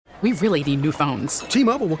We really need new phones.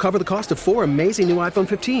 T-Mobile will cover the cost of 4 amazing new iPhone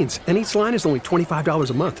 15s, and each line is only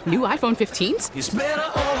 $25 a month. New iPhone 15s? It's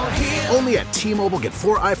better over here. Only at T-Mobile, get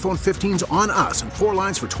 4 iPhone 15s on us and 4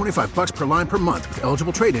 lines for $25 per line per month with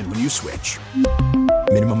eligible trade-in when you switch.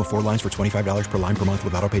 Minimum of 4 lines for $25 per line per month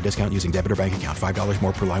with autopay discount using debit or bank account. $5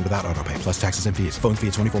 more per line without autopay, plus taxes and fees. Phone fee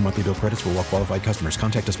at 24 monthly bill credits for well-qualified customers.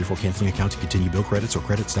 Contact us before canceling account to continue bill credits or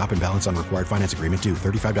credit stop and balance on required finance agreement due.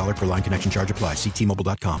 $35 per line connection charge applies. See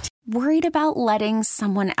T-Mobile.com. Worried about letting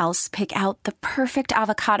someone else pick out the perfect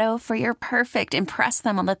avocado for your perfect impress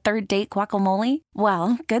them on the third date guacamole?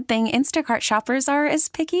 Well, good thing Instacart shoppers are as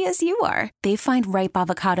picky as you are. They find ripe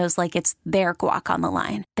avocados like it's their guac on the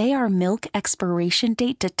line. They are milk expiration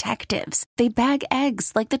date detectives. They bag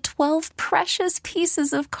eggs like the 12 precious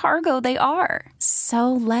pieces of cargo they are.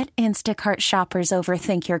 So let Instacart shoppers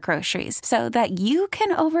overthink your groceries so that you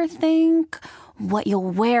can overthink what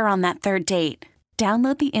you'll wear on that third date.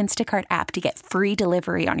 Download the Instacart app to get free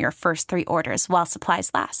delivery on your first 3 orders while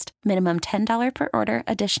supplies last. Minimum $10 per order.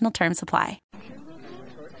 Additional terms apply.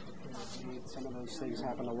 Some of those things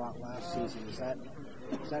happened a lot last season. Is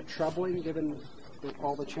that troubling given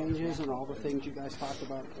all the changes and all the things you guys talked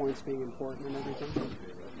about, points being important and everything?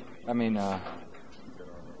 I mean, I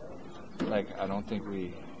don't think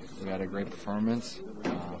we had a great performance.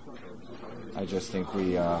 I just think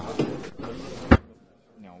we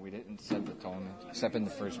didn't set the tone, except in the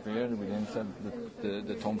first period. We didn't set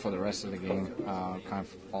the tone for the rest of the game. Kind of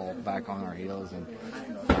fall back on our heels and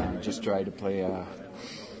just try to play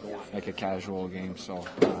like a casual game. So,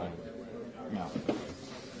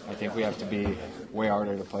 I think we have to be way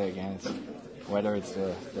harder to play against, whether it's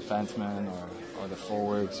the defenseman or the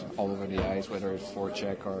forwards all over the ice, whether it's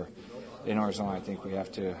forecheck or in our zone. I think we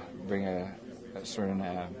have to bring a certain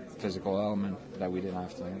physical element that we didn't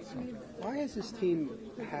have tonight. So. Why has this team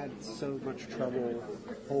had so much trouble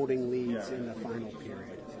holding leads in the final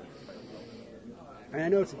period? I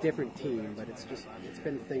know it's a different team, but it's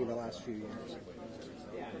been a thing the last few years.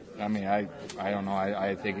 I mean, I don't know.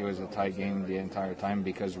 I think it was a tight game the entire time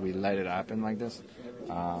because we let it happen like this.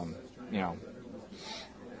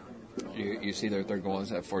 You see their third goal is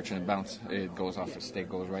that fortunate bounce. It goes off a stick,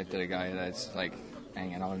 goes right to the guy that's like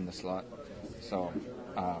hanging out in the slot. So,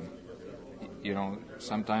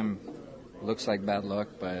 sometimes looks like bad luck,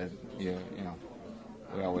 but we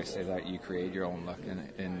always say that you create your own luck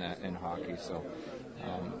in hockey. So,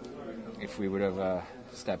 if we would have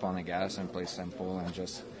stepped on the gas and played simple and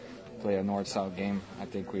just play a north-south game, I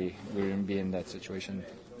think we wouldn't be in that situation.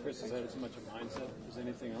 Kris, is that as much a mindset as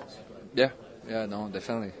anything else? Yeah, no,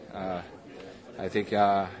 definitely. I think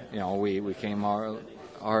we came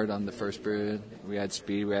hard on the first period. We had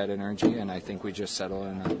speed, we had energy, and I think we just settled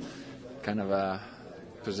in a kind of a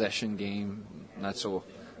possession game, not so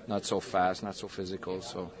fast, not so physical.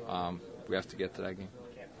 So we have to get to that game.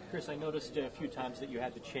 Kris, I noticed a few times that you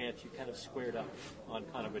had the chance, you kind of squared up on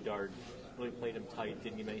Connor Bedard, really played him tight,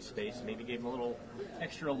 didn't give him any space, maybe gave him a little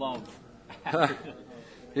extra love.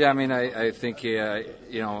 Yeah, I mean, I think he,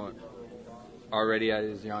 already at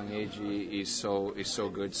his young age, he's so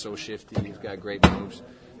good, so shifty. He's got great moves.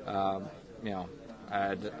 I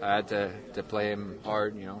had to play him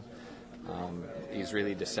hard. He's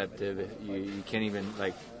really deceptive. You can't even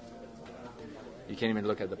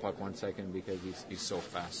look at the puck 1 second because he's so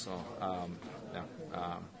fast. So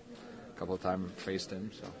a couple of times faced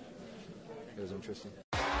him, so it was interesting.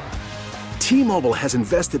 T-Mobile has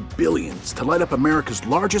invested billions to light up America's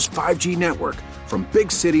largest 5G network, from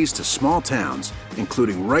big cities to small towns,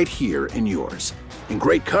 including right here in yours. And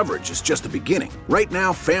great coverage is just the beginning. Right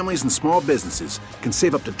now, families and small businesses can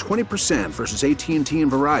save up to 20% versus AT&T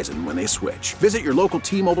and Verizon when they switch. Visit your local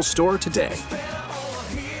T-Mobile store today.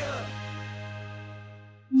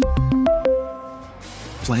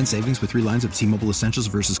 Plan savings with 3 lines of T-Mobile Essentials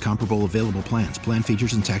versus comparable available plans. Plan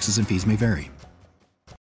features and taxes and fees may vary.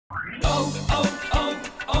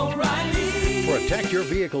 Protect your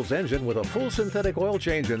vehicle's engine with a full synthetic oil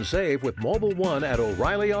change and save with Mobile One at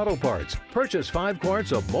O'Reilly Auto Parts. Purchase 5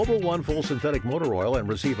 quarts of Mobile One full synthetic motor oil and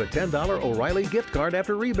receive a $10 O'Reilly gift card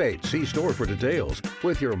after rebate. See store for details.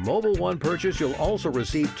 With your Mobile One purchase, you'll also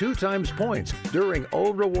receive 2 times points during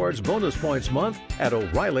O Rewards Bonus Points Month at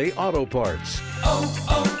O'Reilly Auto Parts.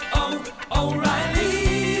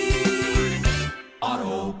 O'Reilly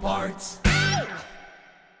Auto Parts.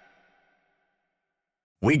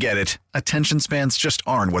 We get it. Attention spans just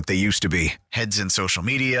aren't what they used to be. Heads in social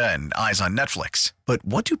media and eyes on Netflix. But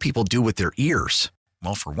what do people do with their ears?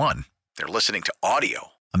 Well, for one, they're listening to audio.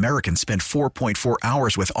 Americans spend 4.4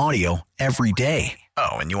 hours with audio every day.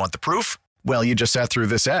 Oh, and you want the proof? Well, you just sat through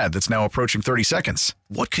this ad that's now approaching 30 seconds.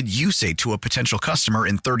 What could you say to a potential customer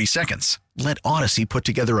in 30 seconds? Let Odyssey put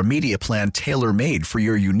together a media plan tailor-made for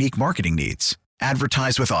your unique marketing needs.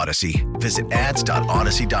 Advertise with Odyssey. Visit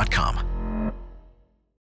ads.odyssey.com.